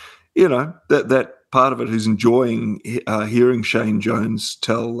 but, that part of it who's enjoying hearing Shane Jones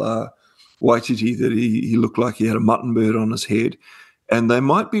tell Waititi that he looked like he had a mutton bird on his head. And they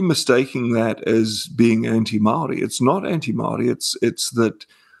might be mistaking that as being anti-Māori. It's not anti-Māori. It's that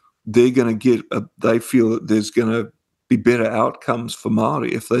they're going to they feel that there's going to be better outcomes for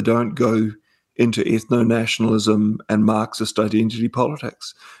Māori if they don't go into ethno-nationalism and Marxist identity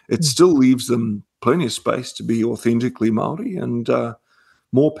politics. It still leaves them plenty of space to be authentically Māori, and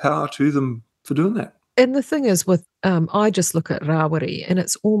more power to them for doing that. And the thing is with, I just look at Rawiri, and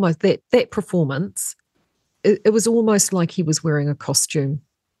it's almost that performance, it was almost like he was wearing a costume.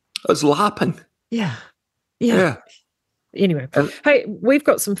 It's LARPing. Yeah. Anyway, hey, we've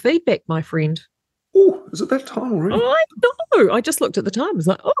got some feedback, my friend. Oh, is it that time already? I know. I just looked at the time. I was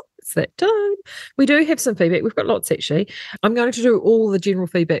like, oh, it's that time. We do have some feedback. We've got lots, actually. I'm going to do all the general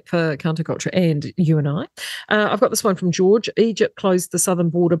feedback for Kanta Culture and you and I. I've got this one from George. Egypt closed the southern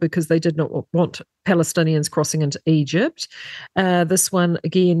border because they did not want Palestinians crossing into Egypt. This one,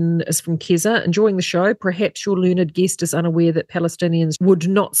 again, is from Keza. Enjoying the show. Perhaps your learned guest is unaware that Palestinians would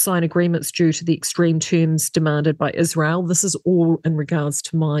not sign agreements due to the extreme terms demanded by Israel. This is all in regards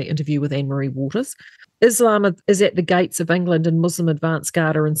to my interview with Anne-Marie Waters. Islam is at the gates of England and Muslim advance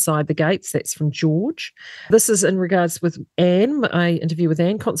guard are inside the gates. That's from George. This is in regards with Anne, my interview with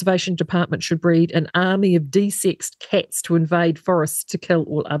Anne. Conservation Department should breed an army of desexed cats to invade forests to kill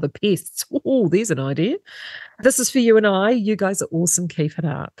all other pests. Oh, there's an idea. This is for you and I. You guys are awesome. Keep it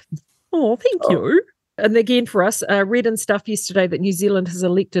up. Oh, thank you. And again for us, read in Stuff yesterday that New Zealand has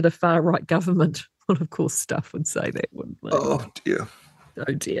elected a far-right government. Well, of course, Stuff would say that, wouldn't they? Oh, dear.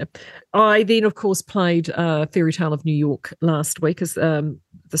 Oh, dear. I then, of course, played Fairy Tale of New York last week as the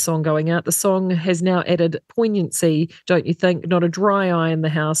song going out. The song has now added poignancy, don't you think? Not a dry eye in the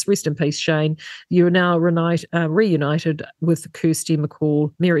house. Rest in peace, Shane. You are now reunited with Kirsty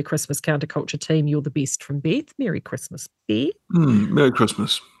McCall. Merry Christmas, Counterculture team. You're the best, from Beth. Merry Christmas, Beth. Merry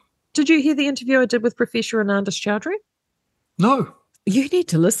Christmas. Did you hear the interview I did with Professor Anandis Chowdhury? No. You need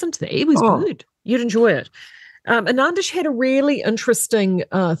to listen to that. It was good. You'd enjoy it. Anandish had a really interesting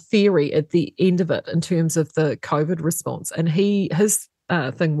theory at the end of it in terms of the COVID response, and his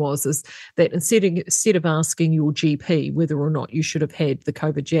thing is that instead of asking your GP whether or not you should have had the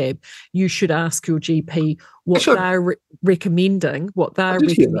COVID jab, you should ask your GP what they're recommending. What they're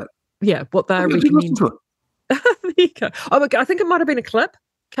recommending. Yeah, what they're recommending. There you go. Oh, I think it might have been a clip.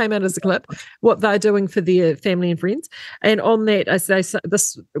 Came out as a clip, what they're doing for their family and friends, and on that, as they say,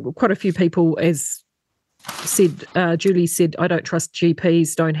 this quite a few people as said, Julie said, I don't trust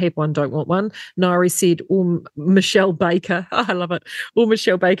GPs, don't have one, don't want one. Nari said, Michelle Baker, I love it, all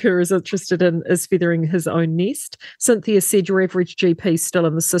Michelle Baker is interested in is feathering his own nest. Cynthia said, your average GP still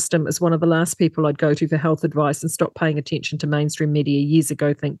in the system is one of the last people I'd go to for health advice and stop paying attention to mainstream media years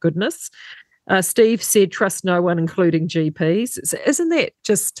ago, thank goodness. Steve said, trust no one, including GPs. Isn't that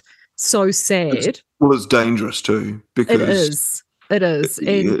just so sad? It's dangerous too, because It is.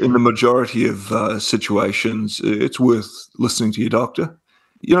 In the majority of situations, it's worth listening to your doctor.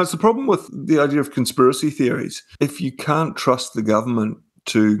 It's the problem with the idea of conspiracy theories. If you can't trust the government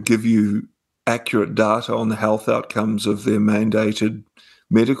to give you accurate data on the health outcomes of their mandated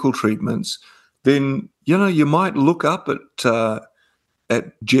medical treatments, then, you might look up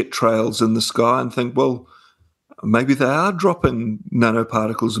at jet trails in the sky and think, well, maybe they are dropping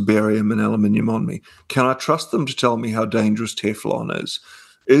nanoparticles of barium and aluminium on me. Can I trust them to tell me how dangerous Teflon is?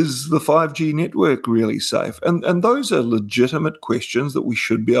 Is the 5G network really safe? And those are legitimate questions that we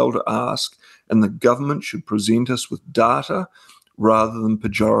should be able to ask, and the government should present us with data rather than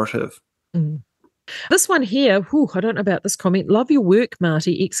pejorative. Mm. This one here, I don't know about this comment. Love your work,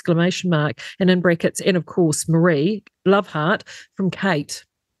 Marty, ! And in brackets, and of course, Maree, love heart, from Kate.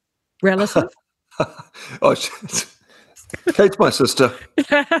 Relative? Kate's my sister.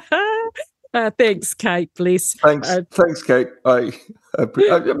 Thanks, Kate. Bless. Thanks, Kate. Maybe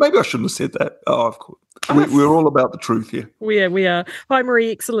I shouldn't have said that. Oh, of course. We're all about the truth here. We are. Hi,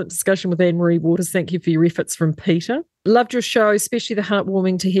 Maree. Excellent discussion with Anne-Marie Waters. Thank you for your efforts, from Peter. Loved your show, especially the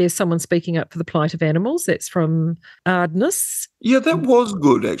heartwarming to hear someone speaking up for the plight of animals. That's from Ardness. Yeah, that was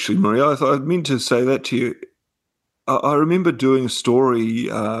good, actually, Maree. I meant to say that to you. I remember doing a story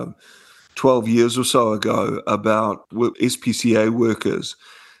 12 years or so ago about SPCA workers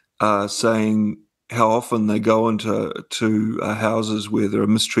saying how often they go into houses where there are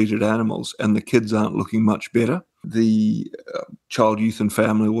mistreated animals and the kids aren't looking much better. The Child, Youth and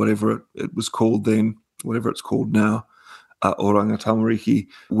Family, whatever it was called then, whatever it's called now, Oranga Tamariki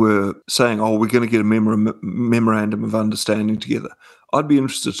were saying, oh, we're going to get a memorandum of understanding together. I'd be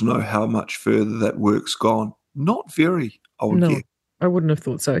interested to know how much further that work's gone. Not very, I would guess. I wouldn't have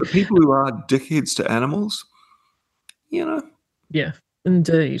thought so. The people who are dickheads to animals, Yeah,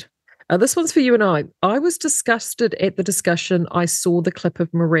 indeed. This one's for you and I. I was disgusted at the discussion. I saw the clip of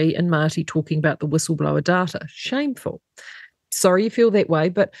Maree and Marty talking about the whistleblower data. Shameful. Sorry you feel that way,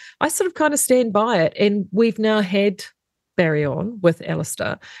 but I sort of kind of stand by it. And we've now had Barry on with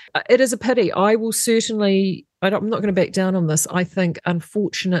Alistair. It is a pity. I will certainly, I'm not going to back down on this. I think,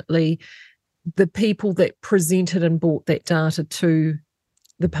 unfortunately, the people that presented and brought that data to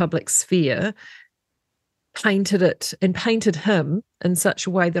the public sphere painted it and painted him in such a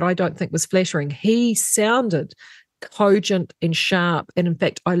way that I don't think was flattering. He sounded cogent and sharp. And in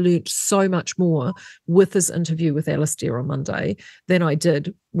fact, I learnt so much more with his interview with Alistair on Monday than I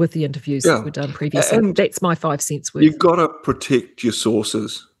did with the interviews that were done previously. And that's my 5 cents worth. You've got to protect your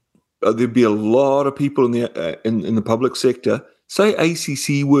sources. There'd be a lot of people in the public sector, say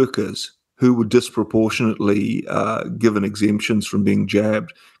ACC workers, who were disproportionately given exemptions from being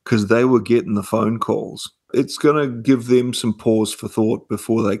jabbed because they were getting the phone calls. It's going to give them some pause for thought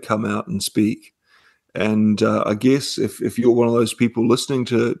before they come out and speak. And I guess if you're one of those people listening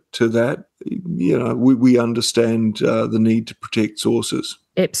to that, we understand the need to protect sources.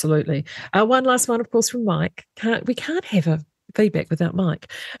 Absolutely. One last one, of course, from Mike. We can't have a feedback without Mike.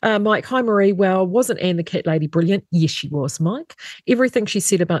 Mike, hi Maree. Well, wasn't Anne the cat lady brilliant? Yes, she was, Mike. Everything she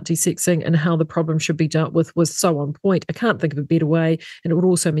said about desexing and how the problem should be dealt with was so on point. I can't think of a better way, and it would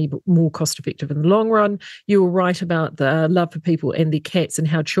also be more cost effective in the long run. You were right about the love for people and their cats and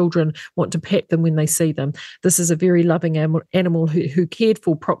how children want to pet them when they see them. This is a very loving animal who cared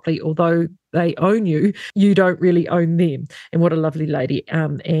for properly, although they own you, you don't really own them. And what a lovely lady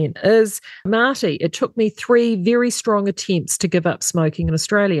Anne is. Marty, it took me 3 very strong attempts to give up smoking in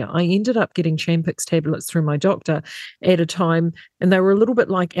Australia. I ended up getting Champix tablets through my doctor at a time, and they were a little bit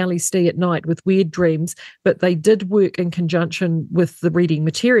like LSD at night with weird dreams, but they did work in conjunction with the reading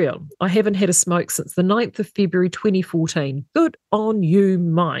material. I haven't had a smoke since the 9th of February 2014. Good on you,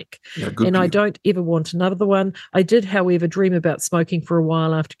 Mike. Yeah, and I don't ever want another one. I did, however, dream about smoking for a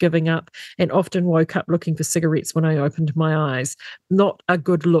while after giving up, and often woke up looking for cigarettes when I opened my eyes. Not a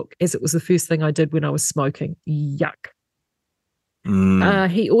good look, as it was the first thing I did when I was smoking. Yuck.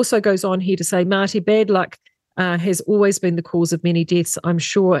 He also goes on here to say, Marty, bad luck has always been the cause of many deaths. I'm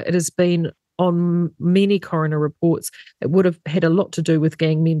sure it has been on many coroner reports. It would have had a lot to do with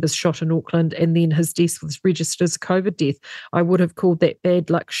gang members shot in Auckland, and then his death was registered as a COVID death. I would have called that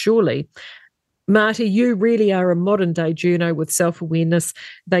bad luck, surely. Marty, you really are a modern-day journo with self-awareness.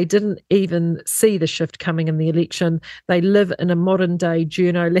 They didn't even see the shift coming in the election. They live in a modern-day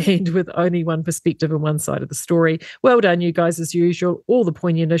journo land with only one perspective and one side of the story. Well done, you guys, as usual. All the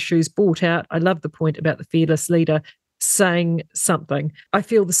poignant issues brought out. I love the point about the fearless leader saying something. I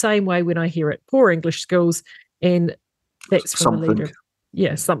feel the same way when I hear it. Poor English skills, and that's from the leader.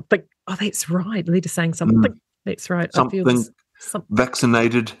 Yeah, something. Oh, that's right. Leader saying something. That's right. Something. I feel something.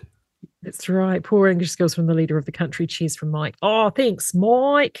 Vaccinated. That's right. Poor English skills from the leader of the country. Cheers from Mike. Oh, thanks,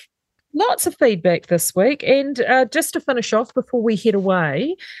 Mike. Lots of feedback this week. And just to finish off before we head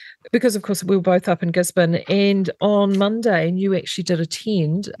away, because, of course, we were both up in Gisborne, and on Monday, and you actually did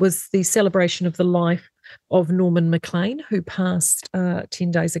attend, was the celebration of the life of Norman McLean, who passed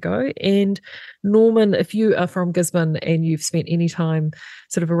 10 days ago. And Norman, if you are from Gisborne and you've spent any time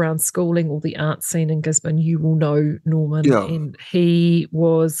sort of around schooling or the art scene in Gisborne, you will know Norman. Yeah. And he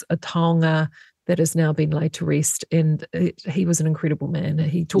was a taonga that has now been laid to rest. And he was an incredible man.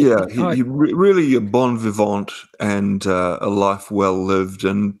 He talked. He really a bon vivant and a life well lived.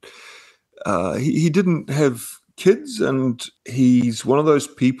 And he didn't have kids, and he's one of those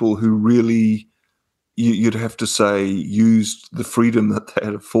people who really, you'd have to say, used the freedom that they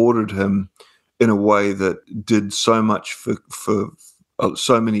had afforded him in a way that did so much for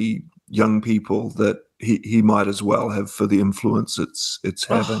so many young people that he might as well have for the influence it's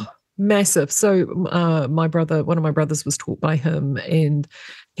having. Massive. So one of my brothers was taught by him, and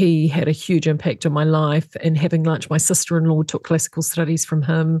he had a huge impact on my life. And having lunch, my sister-in-law took classical studies from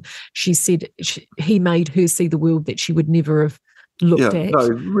him. She said he made her see the world that she would never have looked at. No,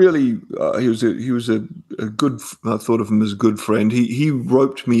 really, he was a good. I thought of him as a good friend. He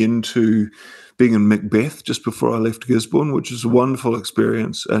roped me into being in Macbeth just before I left Gisborne, which was a wonderful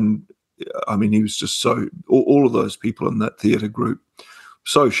experience. And I mean, he was just so, all of those people in that theatre group,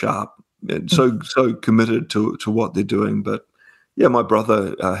 so sharp and so committed to what they're doing. But yeah, my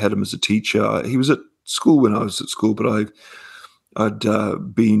brother had him as a teacher. He was at school when I was at school, but I'd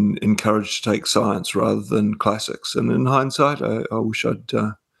been encouraged to take science rather than classics. And in hindsight, I wish I'd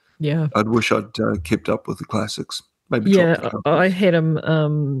wish I'd kept up with the classics. Maybe I had him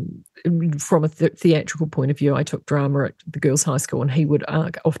from a theatrical point of view. I took drama at the girls' high school, and he would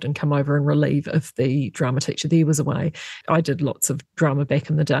often come over and relieve if the drama teacher there was away. I did lots of drama back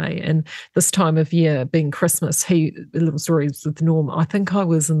in the day, and this time of year, being Christmas, little stories with Norm. I think I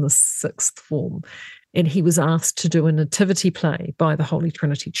was in the 6th form, and he was asked to do a nativity play by the Holy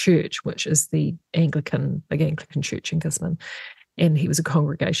Trinity Church, which is the big Anglican church in Gisborne. And he was a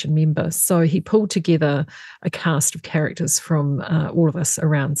congregation member. So he pulled together a cast of characters from all of us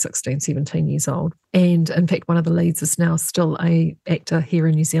around 16, 17 years old. And in fact, one of the leads is now still an actor here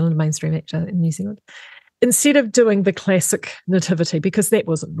in New Zealand, a mainstream actor in New Zealand. Instead of doing the classic nativity, because that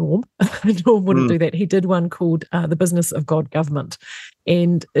wasn't Norm, Norm wouldn't do that, he did one called The Business of God Government.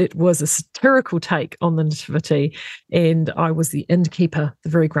 And it was a satirical take on the nativity. And I was the innkeeper, the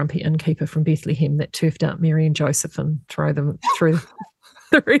very grumpy innkeeper from Bethlehem that turfed out Mary and Joseph and threw them in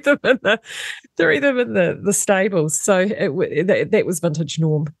the stables. So that was vintage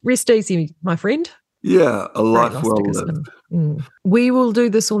Norm. Rest easy, my friend. Yeah, a life well lived. We will do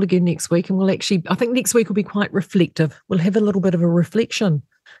this all again next week, and I think next week will be quite reflective. We'll have a little bit of a reflection,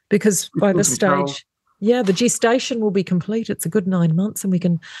 because by this stage, the gestation will be complete. It's a good 9 months, and we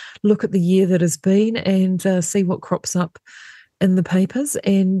can look at the year that has been and see what crops up in the papers,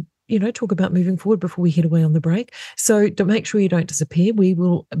 and talk about moving forward before we head away on the break. So to make sure you don't disappear, we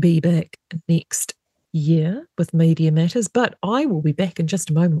will be back next year with Media Matters, but I will be back in just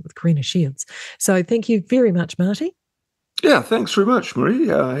a moment with Karina Shields. So thank you very much, Marty. Yeah, thanks very much, Maree.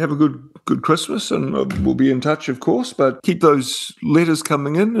 Have a good Christmas, and we'll be in touch, of course, but keep those letters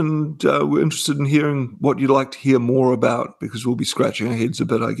coming in, and we're interested in hearing what you'd like to hear more about, because we'll be scratching our heads a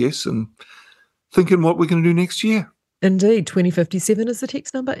bit, I guess, and thinking what we're going to do next year. Indeed. 2057 is the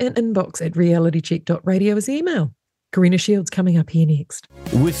text number, and inbox at realitycheck.radio is the email. Karina Shields coming up here next.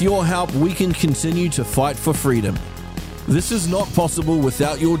 With your help, we can continue to fight for freedom. This is not possible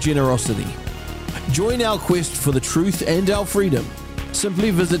without your generosity. Join our quest for the truth and our freedom.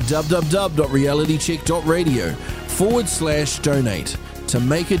 Simply visit www.realitycheck.radio/donate to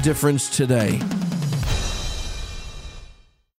make a difference today.